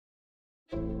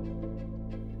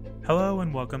Hello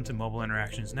and welcome to Mobile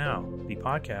Interactions Now, the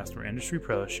podcast where industry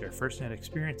pros share first-hand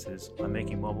experiences on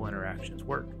making mobile interactions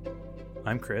work.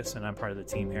 I'm Chris and I'm part of the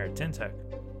team here at Tintech.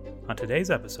 On today's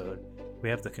episode, we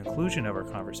have the conclusion of our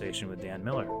conversation with Dan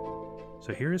Miller.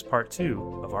 So here is part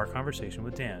 2 of our conversation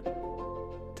with Dan.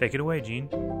 Take it away, Gene.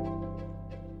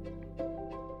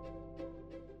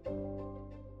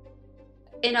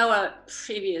 In our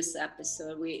previous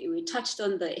episode, we touched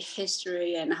on the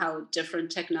history and how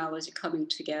different technology coming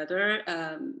together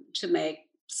to make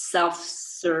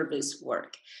self-service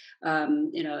work.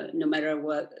 No matter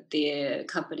what the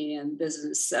company and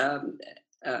business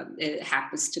it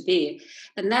happens to be.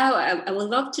 And now I would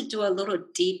love to do a little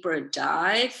deeper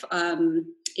dive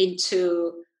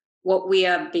into what we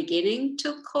are beginning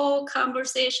to call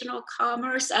conversational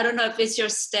commerce. I don't know if it's your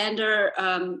standard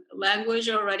language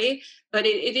already, but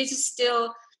it is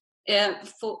still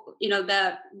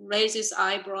that raises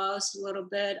eyebrows a little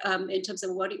bit in terms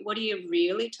of what are you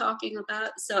really talking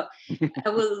about. So I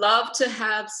would love to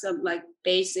have some like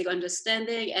basic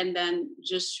understanding, and then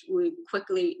just we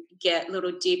quickly get a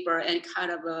little deeper and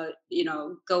kind of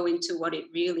go into what it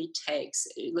really takes,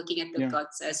 looking at the Yeah,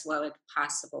 guts as well as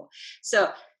possible.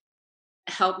 So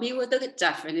help me with the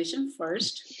definition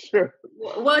first. sure.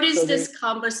 What is So this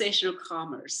conversational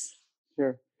commerce?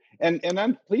 sure. And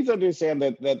please understand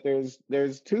that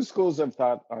there's two schools of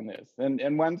thought on this,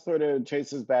 and one sort of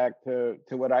traces back to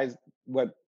what I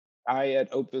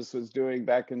at Opus was doing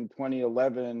back in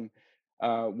 2011.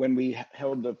 When we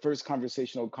held the first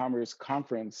conversational commerce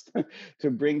conference to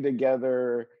bring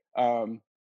together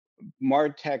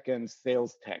MarTech and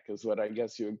sales tech is what I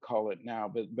guess you would call it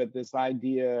now. But this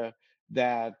idea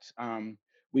that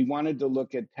we wanted to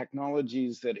look at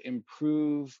technologies that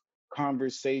improve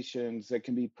conversations that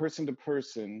can be person to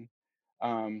person.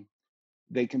 Um,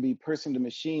 they can be person to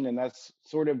machine, and that's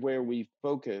sort of where we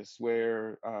focus,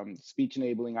 where speech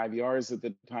enabling IVRs at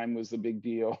the time was a big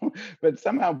deal, but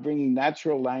somehow bringing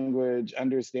natural language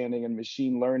understanding and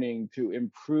machine learning to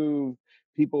improve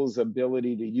people's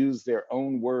ability to use their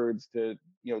own words to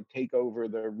take over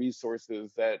the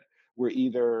resources that were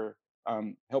either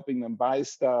helping them buy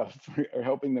stuff or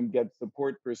helping them get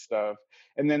support for stuff.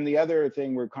 And then the other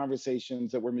thing were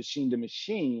conversations that were machine to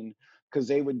machine, because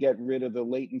they would get rid of the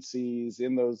latencies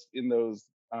in those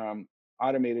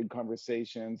automated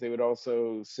conversations. They would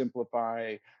also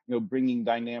simplify, bringing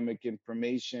dynamic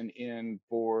information in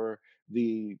for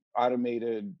the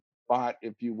automated bot,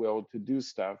 if you will, to do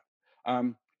stuff.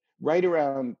 Right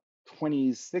around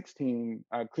 2016,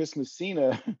 Chris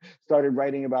Messina started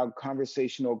writing about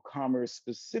conversational commerce,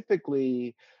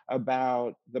 specifically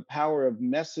about the power of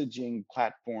messaging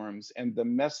platforms and the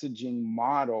messaging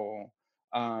model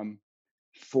um,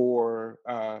 for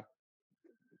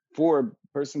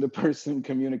person to person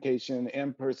communication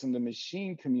and person to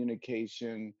machine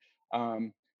communication,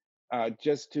 um,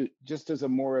 just as a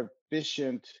more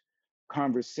efficient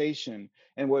conversation.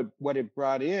 And what it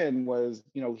brought in was,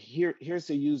 here's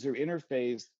a user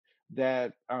interface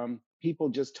that people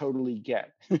just totally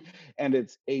get, and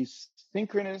it's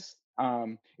asynchronous.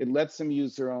 It lets them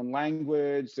use their own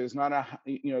language. There's not a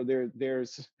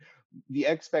there's the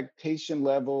expectation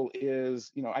level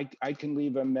is, I can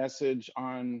leave a message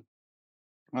on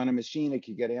a machine. It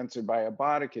could get answered by a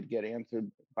bot. It could get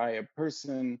answered by a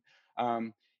person.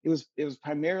 It was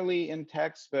primarily in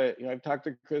text, but I've talked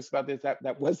to Chris about this.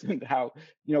 That wasn't how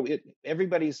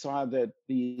everybody saw that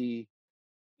the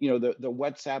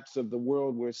WhatsApps of the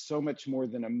world were so much more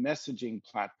than a messaging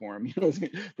platform.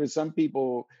 For some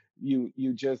people, you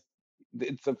just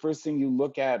it's the first thing you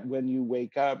look at when you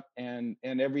wake up, and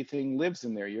everything lives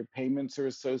in there. Your payments are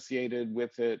associated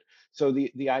with it. So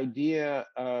the idea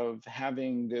of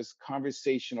having this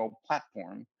conversational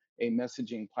platform, a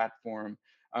messaging platform,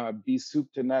 be soup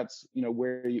to nuts,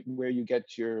 where you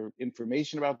get your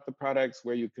information about the products,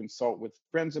 where you consult with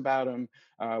friends about them,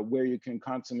 where you can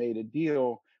consummate a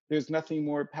deal. There's nothing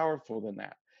more powerful than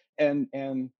that.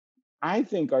 And I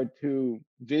think our two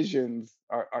visions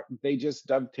are they just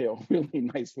dovetail really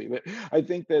nicely. But I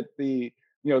think that the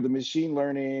machine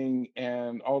learning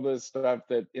and all this stuff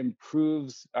that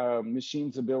improves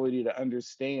machines' ability to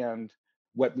understand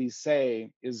what we say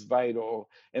is vital.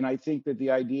 And I think that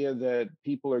the idea that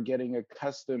people are getting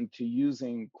accustomed to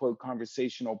using quote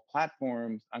conversational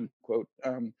platforms unquote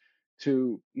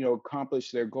to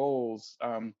accomplish their goals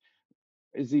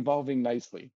is evolving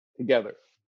nicely together.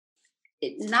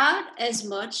 Not as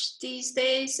much these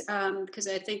days, because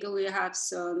I think we have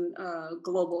some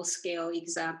global scale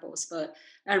examples. But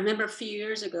I remember a few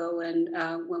years ago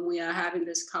when we are having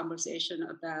this conversation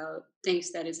about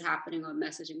things that is happening on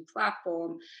messaging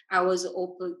platform, I was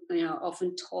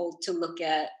often told to look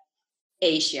at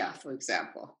Asia, for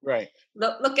example. Right.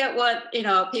 Look at what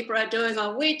people are doing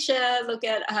on WeChat. Look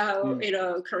at how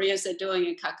Koreans are doing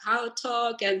in Kakao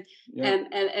Talk and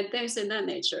things in that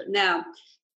nature. Now,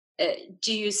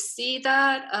 do you see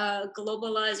that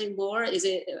globalizing more? Is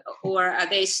it, or are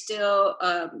they still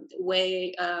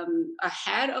way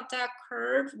ahead of that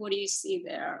curve? What do you see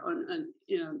there on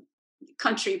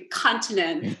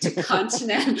continent to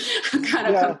continent kind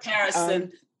of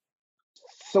comparison?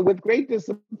 So with great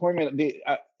disappointment,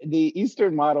 the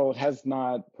Eastern model has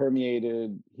not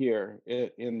permeated here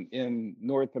in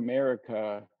North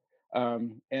America,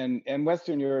 and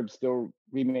Western Europe still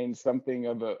remains something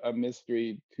of a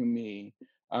mystery to me.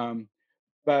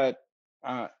 But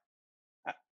I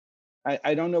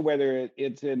don't know whether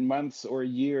it's in months or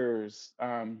years.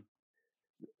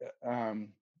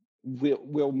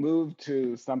 We'll move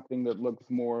to something that looks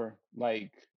more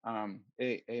like a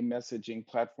messaging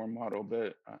platform model.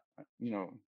 But I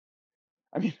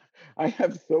mean, I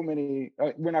have so many.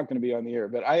 We're not going to be on the air,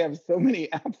 but I have so many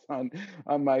apps on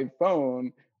my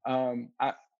phone.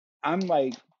 I'm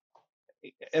like,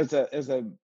 as a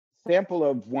sample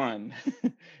of one,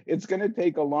 it's going to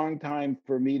take a long time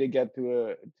for me to get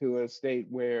to a state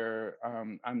where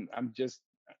I'm just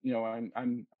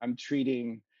I'm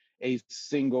treating a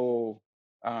single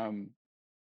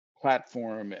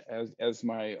platform as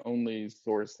my only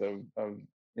source of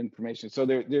information. So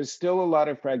there's still a lot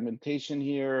of fragmentation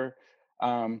here.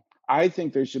 I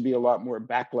think there should be a lot more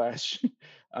backlash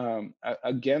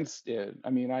against it.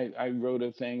 I mean, I wrote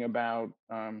a thing about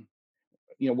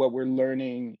what we're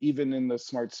learning even in the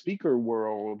smart speaker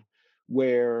world,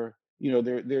 where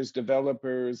there's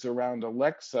developers around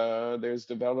Alexa, there's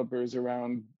developers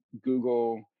around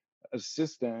Google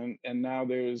Assistant, and now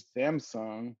there's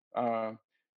Samsung,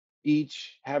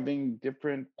 each having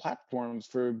different platforms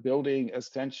for building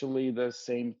essentially the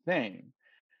same thing,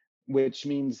 which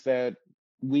means that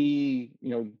we,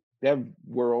 dev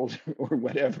world or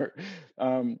whatever,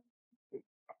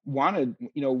 wanted,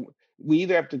 we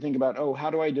either have to think about, oh, how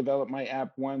do I develop my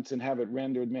app once and have it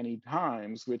rendered many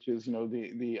times, which is,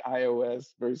 the iOS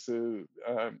versus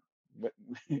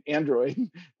Android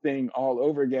thing all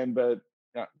over again, but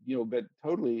but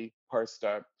totally parsed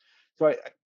up. So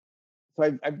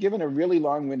I've given a really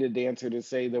long-winded answer to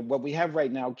say that what we have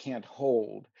right now can't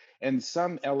hold, and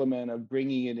some element of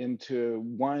bringing it into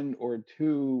one or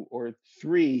two or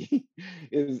three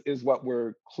is what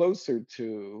we're closer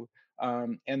to.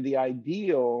 And the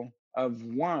ideal of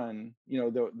one,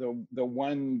 the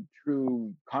one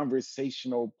true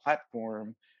conversational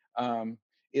platform,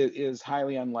 is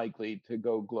highly unlikely to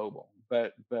go global.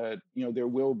 But there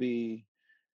will be,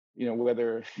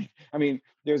 whether I mean,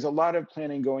 there's a lot of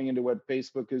planning going into what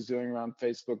Facebook is doing around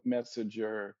Facebook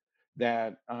Messenger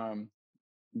that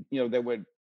that would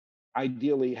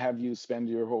ideally have you spend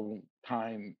your whole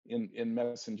time in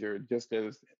Messenger, just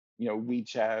as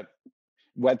WeChat,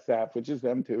 WhatsApp, which is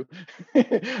them too.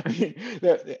 I mean,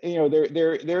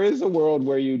 there is a world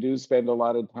where you do spend a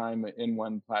lot of time in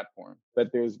one platform,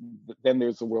 but there's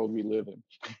the world we live in.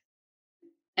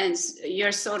 And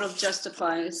you're sort of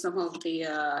justifying some of the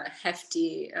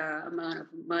hefty amount of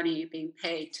money being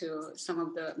paid to some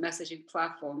of the messaging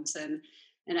platforms, and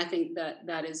I think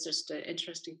that is just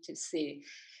interesting to see.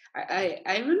 I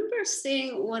remember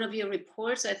seeing one of your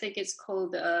reports. I think it's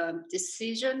called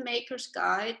Decision Maker's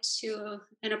Guide to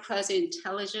Enterprise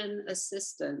Intelligent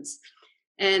Assistance.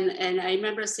 And I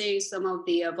remember seeing some of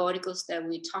the verticals that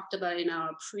we talked about in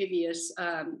our previous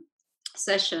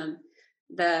session,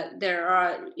 that there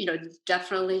are,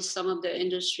 definitely some of the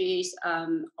industries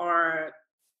are,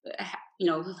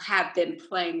 have been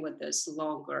playing with this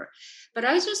longer. But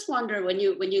I just wonder, when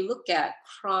you look at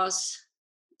cross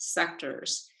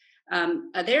sectors,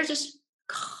 are there just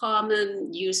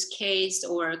common use case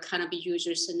or kind of a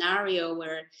user scenario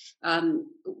where,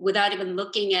 without even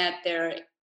looking at their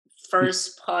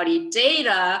first party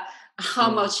data, how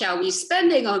much are we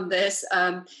spending on this?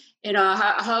 How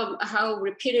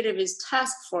repetitive is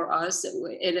task for us,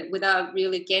 without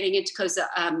really getting it, because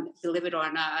believe it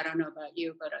or not, I don't know about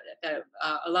you, but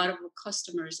a lot of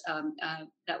customers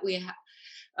that we have,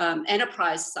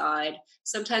 enterprise side,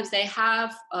 sometimes they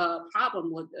have a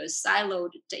problem with the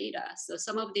siloed data. So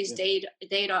some of these data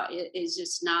is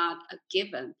just not a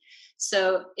given.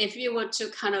 So if you were to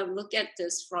kind of look at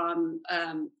this from,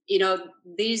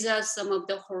 these are some of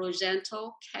the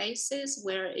horizontal cases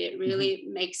where it really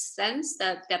makes sense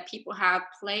that people have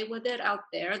play with it out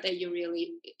there, that you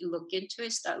really look into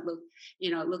it, start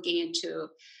looking into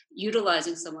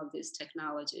utilizing some of these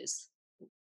technologies.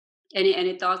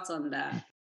 Any thoughts on that?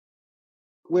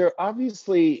 We're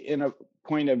obviously in a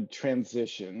point of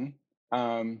transition.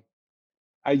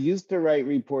 I used to write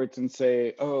reports and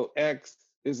say, oh, X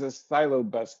is a silo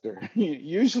buster.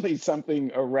 Usually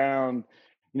something around,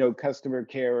 customer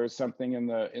care or something in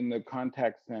the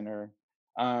contact center.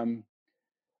 Um,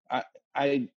 I,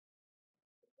 I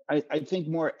I think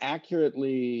more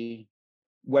accurately,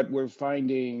 what we're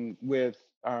finding with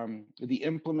the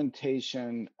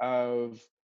implementation of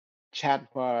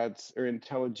chatbots or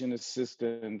intelligent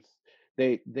assistants,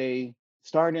 they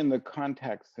start in the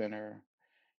contact center,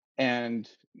 and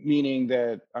meaning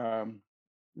that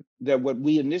that what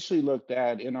we initially looked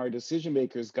at in our decision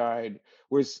makers guide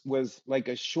was like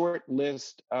a short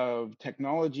list of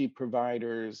technology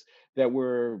providers that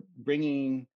were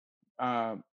bringing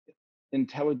uh,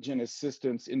 intelligent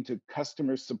assistance into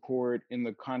customer support in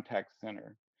the contact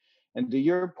center. And to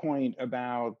your point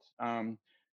about,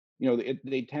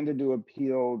 they tended to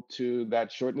appeal to that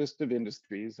short list of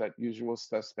industries, that usual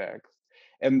suspects,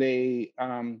 and they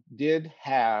did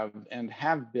have and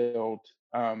have built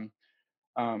um,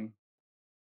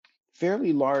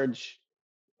 fairly large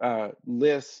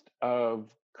list of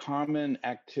common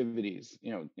activities,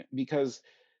 because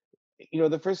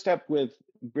the first step with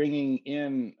bringing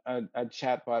in a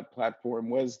chatbot platform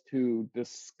was to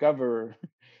discover,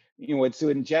 it's to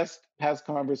ingest past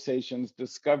conversations,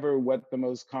 discover what the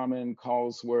most common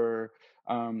calls were,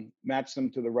 match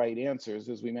them to the right answers,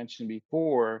 as we mentioned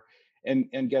before.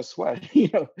 And guess what?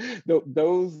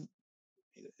 Those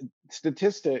it's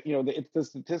the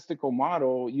statistical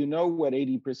model. What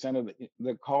 80% of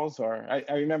the calls are.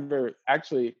 I remember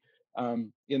actually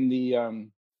in the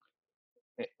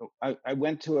I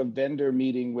went to a vendor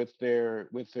meeting with their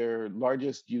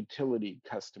largest utility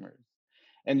customers.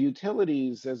 And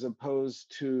utilities, as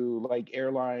opposed to like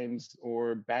airlines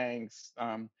or banks,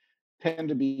 tend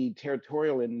to be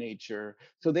territorial in nature.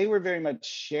 So they were very much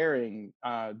sharing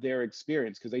their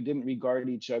experience because they didn't regard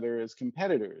each other as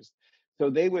competitors. So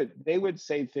they would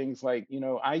say things like,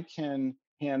 I can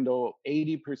handle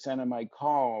 80% of my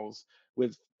calls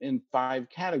in 5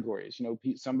 categories.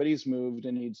 Somebody's moved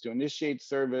and needs to initiate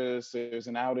service. There's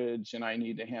an outage, and I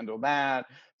need to handle that.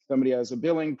 Somebody has a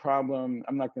billing problem.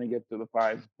 I'm not going to get to the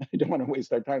 5. I don't want to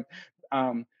waste our time.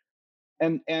 Um,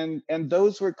 and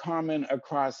those were common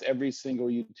across every single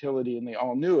utility, and they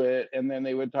all knew it. And then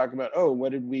they would talk about, oh,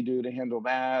 what did we do to handle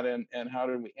that, and how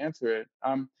did we answer it?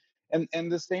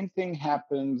 And the same thing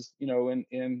happens,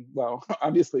 in well,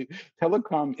 obviously,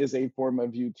 telecom is a form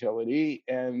of utility,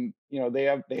 and they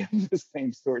have the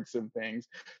same sorts of things.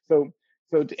 So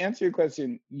to answer your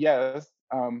question, yes,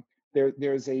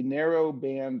 there's a narrow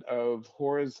band of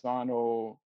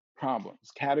horizontal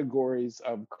problems, categories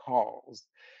of calls,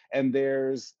 and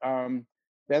there's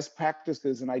best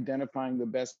practices in identifying the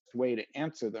best way to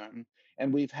answer them.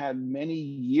 And we've had many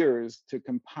years to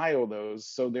compile those.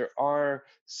 So there are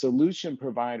solution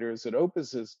providers that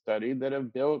Opus has studied that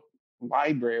have built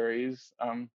libraries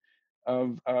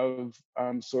of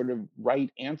sort of right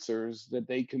answers that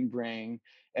they can bring.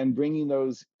 And bringing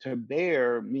those to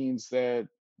bear means that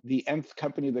the nth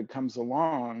company that comes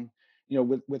along,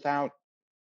 without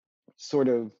sort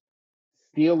of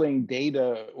stealing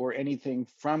data or anything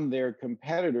from their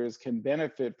competitors, can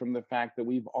benefit from the fact that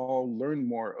we've all learned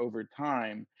more over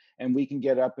time, and we can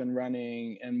get up and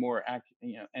running and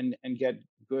and get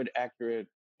good, accurate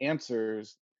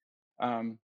answers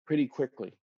pretty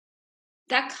quickly.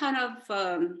 That kind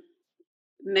of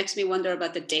makes me wonder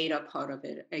about the data part of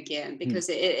it again, because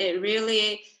it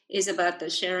really is about the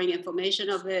sharing information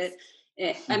of it.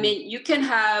 I mean, you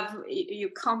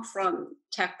come from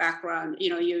tech background,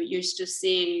 you're used to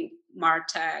seeing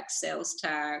MarTech, sales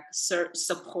tech,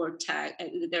 support tech,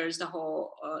 and there's the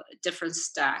whole different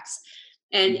stacks.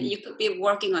 And you could be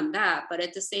working on that, but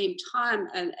at the same time,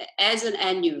 as an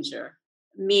end user,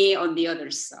 me on the other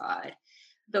side,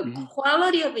 the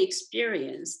quality of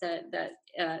experience that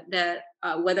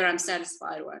whether I'm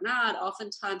satisfied or not,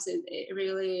 oftentimes it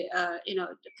really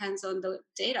depends on the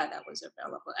data that was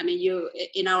available. I mean, you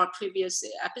in our previous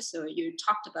episode, you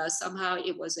talked about somehow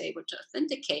it was able to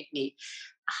authenticate me.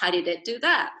 How did it do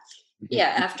that?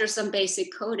 Yeah, after some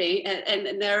basic coding,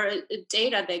 and there are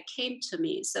data that came to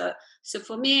me. So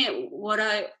for me, what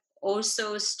I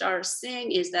also start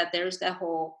seeing is that there's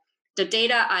the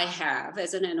data I have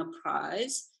as an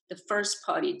enterprise, the first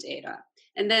party data.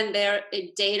 And then there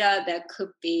is data that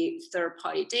could be third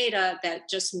party data that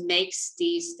just makes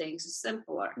these things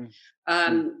simpler.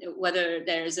 Whether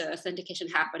there's authentication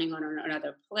happening on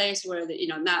another place where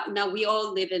now we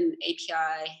all live in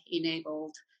API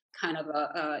enabled kind of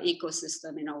a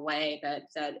ecosystem in a way that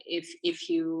if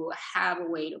you have a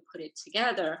way to put it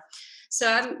together.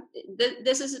 So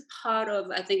this is part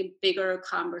of, I think, a bigger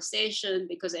conversation,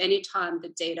 because anytime the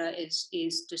data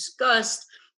is discussed,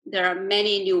 there are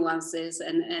many nuances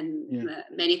and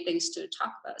many things to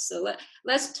talk about. So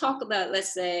let's talk about,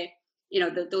 let's say,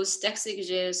 those stacks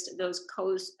exist, those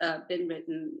codes been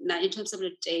written. Now, in terms of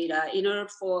the data, in order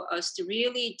for us to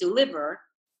really deliver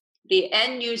the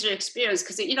end user experience,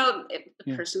 because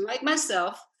a person like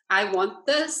myself, I want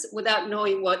this without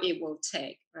knowing what it will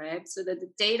take, right? So that the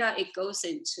data it goes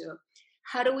into,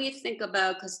 how do we think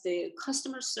about, because the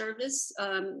customer service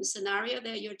scenario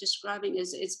that you're describing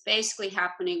is basically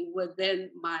happening within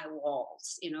my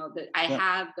walls, that I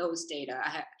have those data.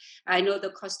 I know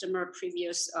the customer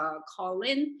previous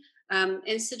call-in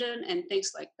incident and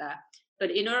things like that. But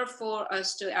in order for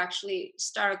us to actually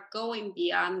start going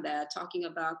beyond that, talking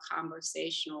about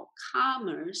conversational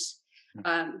commerce,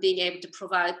 being able to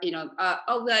provide,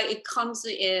 it comes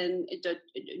in the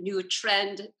new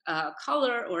trend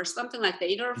color or something like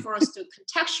that. In order for us to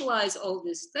contextualize all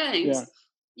these things,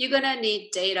 you're going to need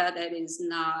data that is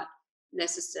not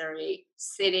necessarily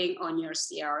sitting on your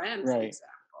CRM, for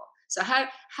example. So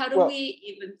how do we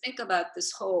even think about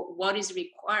this whole, what is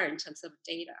required in terms of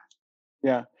data?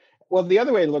 Yeah. Well, the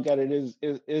other way to look at it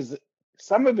is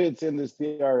some of it's in the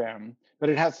CRM, but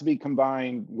it has to be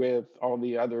combined with all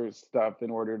the other stuff in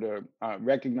order to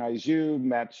recognize you,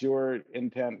 match your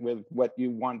intent with what you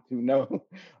want to know.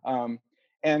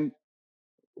 And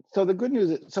so the good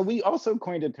news is, so we also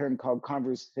coined a term called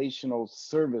conversational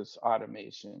service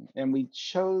automation, and we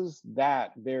chose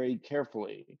that very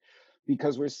carefully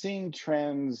because we're seeing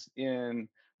trends in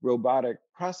robotic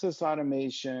process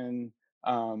automation,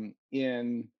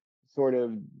 in sort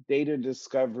of data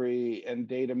discovery and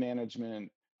data management,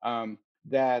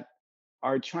 that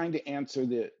are trying to answer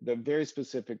the very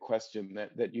specific question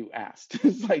that you asked.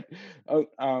 It's like,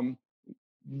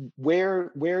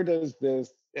 where does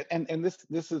this, and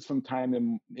this is from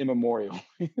time immemorial,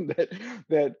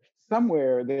 that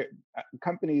somewhere there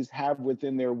companies have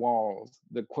within their walls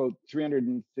the quote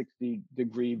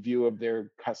 360-degree view of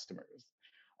their customers,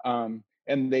 and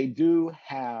they do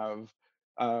have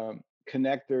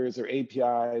connectors or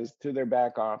APIs to their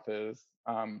back office.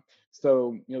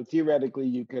 So theoretically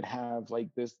you could have like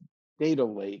this data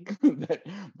lake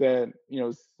that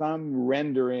some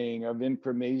rendering of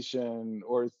information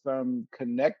or some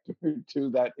connector to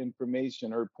that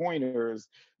information or pointers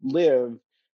live,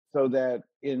 so that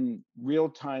in real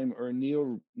time or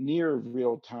near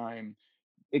real time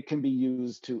it can be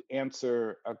used to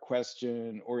answer a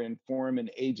question or inform an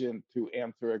agent to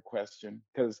answer a question,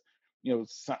 because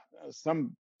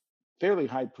some fairly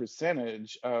high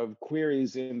percentage of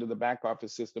queries into the back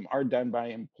office system are done by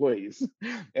employees.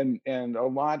 and a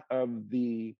lot of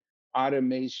the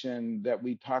automation that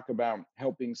we talk about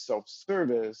helping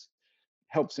self-service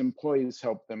helps employees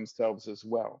help themselves as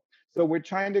well. So we're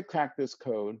trying to crack this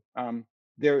code.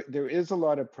 There is a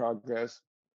lot of progress.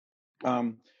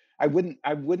 I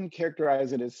wouldn't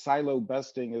characterize it as silo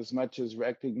busting as much as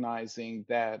recognizing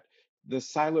that the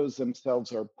silos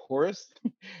themselves are porous,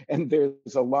 and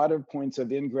there's a lot of points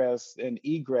of ingress and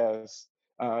egress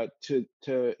to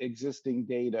existing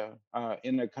data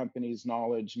in a company's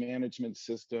knowledge management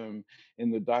system,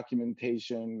 in the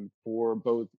documentation for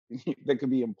both. That could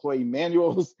be employee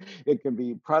manuals, it could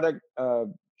be product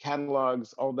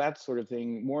catalogs, all that sort of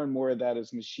thing. More and more of that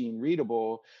is machine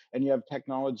readable, and you have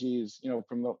technologies,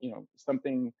 from the,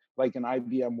 something like an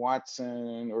IBM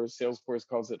Watson, or Salesforce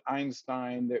calls it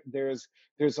Einstein. There's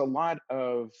a lot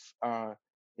of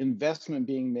investment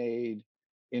being made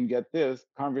in, get this,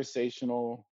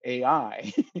 conversational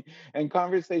AI. And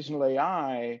conversational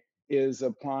AI is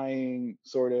applying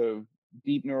sort of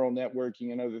deep neural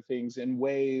networking and other things in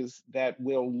ways that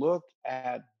will look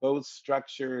at both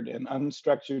structured and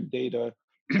unstructured data,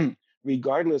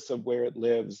 regardless of where it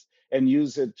lives, and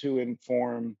use it to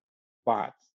inform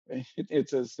bots.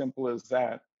 It's as simple as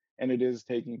that, and it is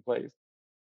taking place.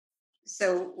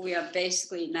 So we are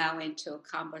basically now into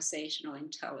conversational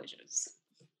intelligence.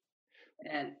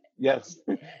 And yes,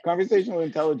 conversational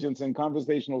intelligence and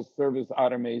conversational service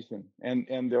automation,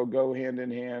 and they'll go hand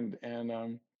in hand.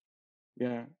 And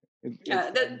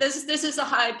this is a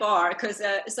high bar, because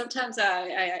sometimes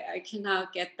I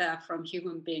cannot get that from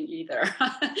human being either.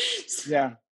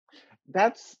 Yeah,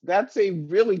 that's a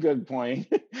really good point,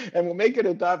 and we'll make it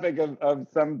a topic of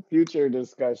some future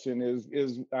discussion.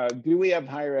 Is do we have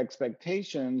higher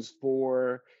expectations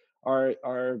for our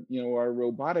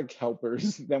robotic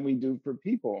helpers than we do for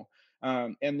people?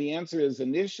 And the answer is,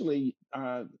 initially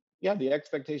yeah, the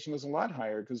expectation was a lot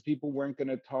higher because people weren't going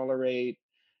to tolerate,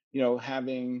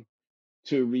 having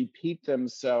to repeat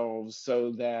themselves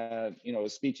so that, a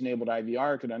speech enabled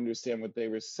IVR could understand what they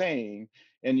were saying,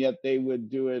 and yet they would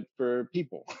do it for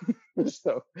people.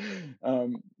 So,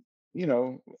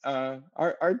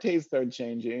 our tastes are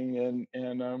changing,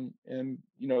 and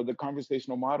the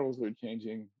conversational models are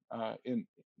changing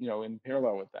in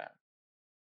parallel with that.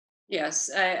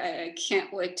 Yes, I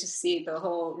can't wait to see the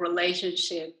whole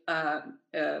relationship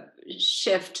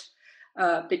shift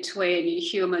between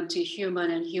human to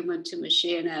human and human to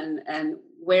machine, and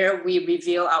where we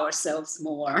reveal ourselves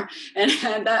more. And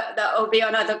that will be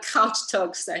another couch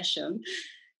talk session.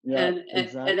 Yeah, And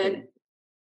exactly. then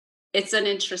it's an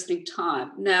interesting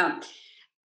time. Now,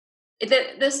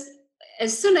 this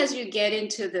as soon as you get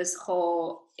into this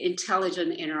whole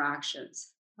intelligent interactions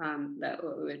that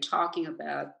we're talking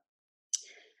about,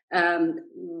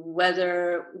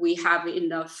 whether we have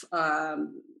enough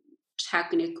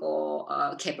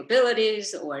technical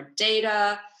capabilities or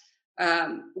data,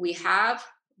 we have,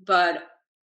 but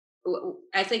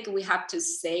I think we have to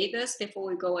say this before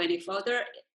we go any further.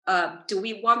 Do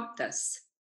we want this?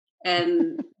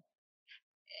 And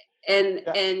and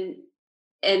Yeah, and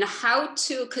and how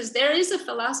to, because there is a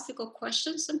philosophical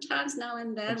question sometimes now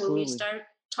and then when we absolutely. start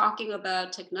talking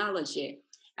about technology.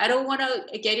 I don't want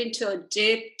to get into a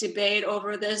deep debate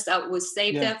over this. I will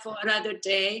save Yeah, that for another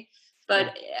day.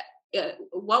 yeah. But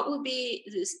what would be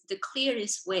the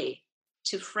clearest way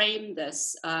to frame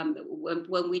this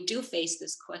when we do face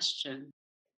this question?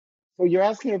 So you're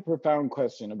asking a profound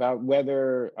question about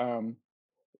whether,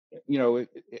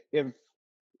 if,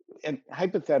 and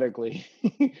hypothetically,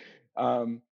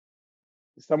 um,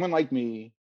 someone like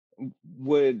me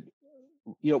would,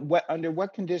 what under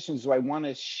what conditions do I want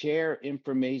to share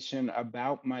information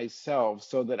about myself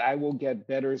so that I will get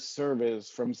better service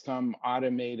from some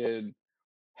automated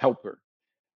helper?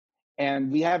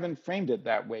 And we haven't framed it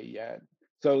that way yet.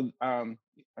 So,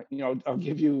 I'll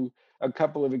give you a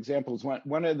couple of examples.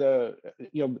 One of the,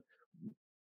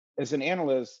 as an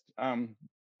analyst,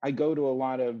 I go to a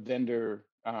lot of vendor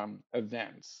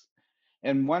events.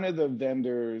 And one of the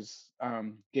vendors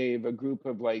gave a group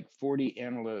of like 40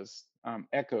 analysts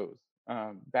echoes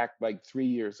back like 3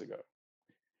 years ago.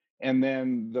 And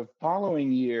then the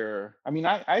following year, I mean,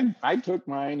 I took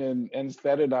mine and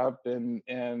sped it up and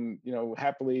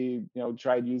happily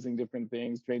tried using different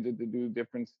things, trained it to do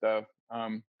different stuff.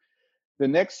 The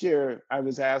next year, I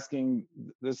was asking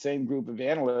the same group of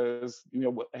analysts,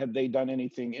 had they done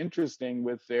anything interesting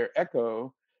with their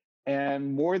Echo?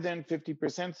 And more than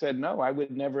 50% said, no, I would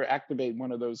never activate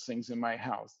one of those things in my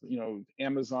house.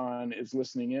 Amazon is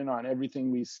listening in on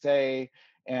everything we say,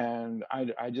 and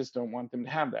I just don't want them to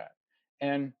have that.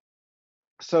 And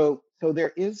so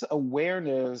there is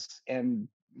awareness and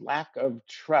lack of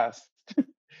trust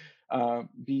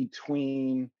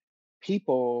between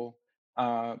people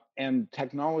and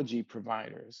technology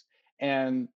providers.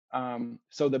 And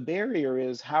so the barrier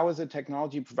is, how is a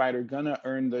technology provider going to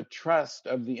earn the trust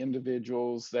of the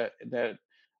individuals that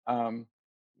um,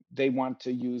 they want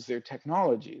to use their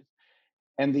technologies?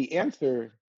 And the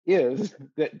answer is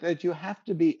that you have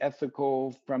to be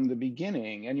ethical from the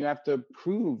beginning, and you have to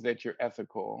prove that you're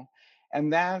ethical.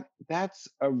 And that's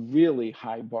a really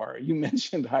high bar. You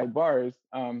mentioned high bars.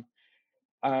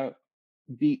 Uh,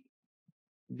 be,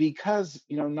 because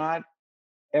not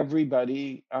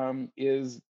everybody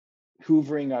is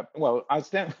hoovering up. Well,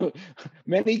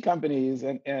 many companies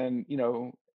and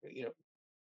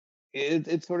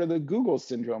it's sort of the Google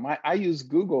syndrome. I use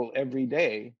Google every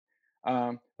day,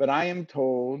 but I am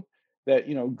told that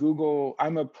Google.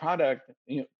 I'm a product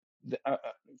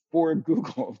for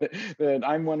Google. That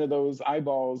I'm one of those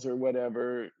eyeballs or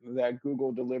whatever that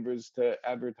Google delivers to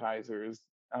advertisers,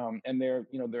 and they're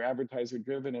advertiser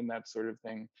driven and that sort of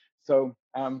thing. So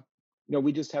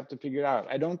we just have to figure it out.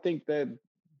 I don't think that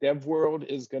Dev World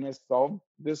is going to solve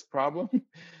this problem,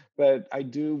 but I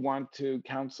do want to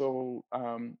counsel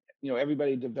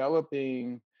everybody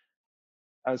developing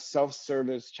a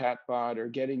self-service chatbot or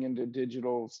getting into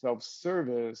digital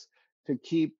self-service to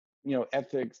keep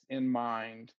ethics in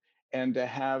mind, and to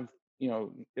have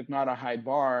if not a high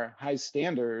bar, high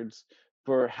standards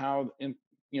for how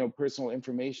personal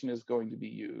information is going to be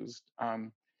used,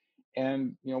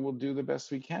 and we'll do the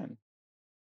best we can.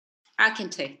 I can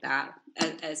take that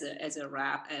as a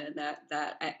wrap, and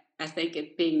I think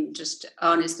it being just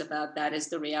honest about that is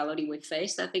the reality we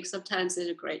face. I think sometimes is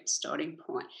a great starting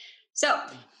point. So,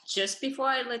 just before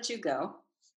I let you go,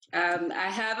 I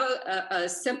have a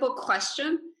simple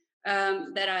question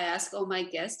that I ask all my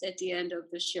guests at the end of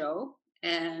the show,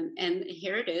 and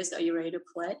here it is. Are you ready to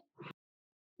play?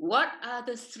 what are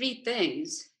the 3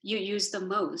 things you use the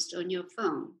most on your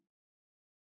phone?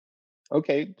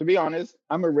 Okay, to be honest,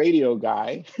 I'm a radio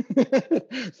guy.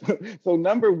 So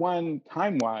number one,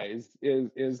 time wise,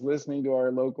 is listening to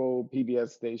our local PBS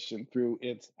station through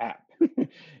its app.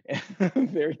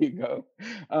 There you go.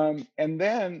 And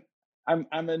then I'm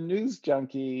a news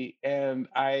junkie, and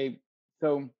I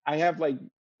have like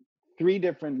 3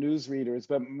 different news readers,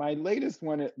 but my latest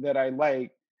one that I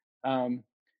like um,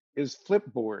 is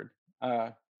Flipboard, uh,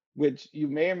 which you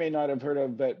may or may not have heard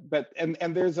of. But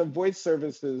there's a voice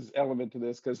services element to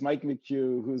this because Mike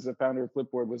McHugh, who's the founder of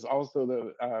Flipboard, was also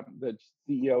the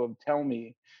CEO of Tell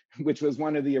Me, which was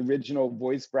one of the original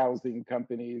voice browsing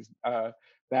companies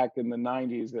back in the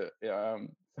 '90s.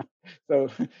 So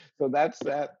so that's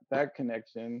that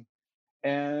connection.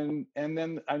 And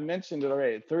then I mentioned it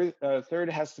already. Third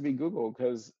has to be Google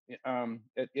because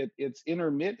it's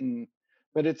intermittent,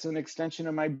 but it's an extension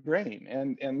of my brain.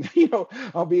 And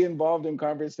I'll be involved in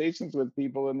conversations with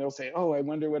people, and they'll say, "Oh, I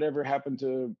wonder whatever happened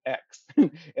to X,"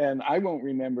 and I won't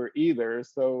remember either.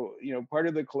 So part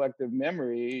of the collective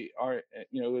memory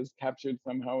is captured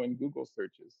somehow in Google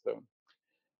searches. So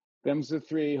them's the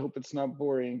 3. Hope it's not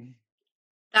boring.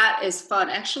 That is fun.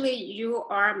 Actually, you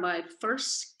are my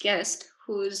first guest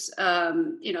whose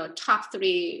top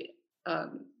 3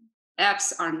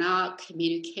 apps are not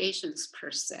communications per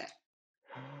se.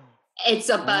 It's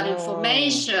about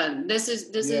information. This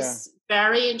is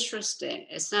very interesting.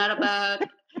 It's not about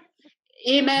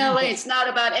emailing. It's not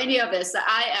about any of this.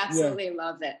 I absolutely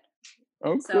love it.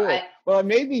 Oh, cool. Well, I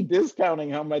may be discounting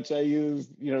how much I use,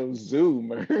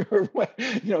 Zoom or what,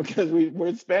 because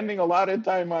we're spending a lot of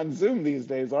time on Zoom these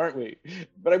days, aren't we?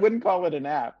 But I wouldn't call it an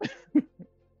app.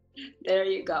 There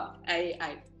you go.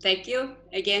 I thank you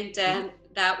again, Dan.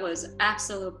 That was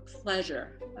absolute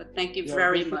pleasure. Thank you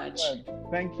very much.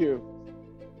 Thank you.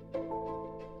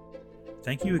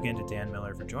 Thank you again to Dan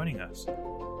Miller for joining us.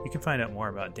 You can find out more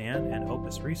about Dan and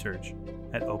Opus Research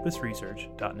at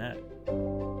opusresearch.net.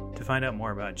 To find out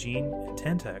more about Gene and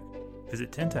Tentech,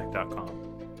 visit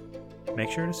tentech.com. Make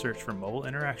sure to search for Mobile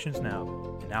Interactions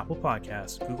Now in Apple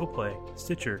Podcasts, Google Play,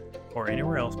 Stitcher, or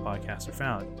anywhere else podcasts are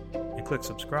found, and click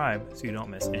subscribe so you don't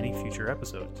miss any future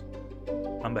episodes.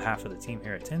 On behalf of the team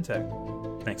here at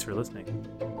Tentech, thanks for listening.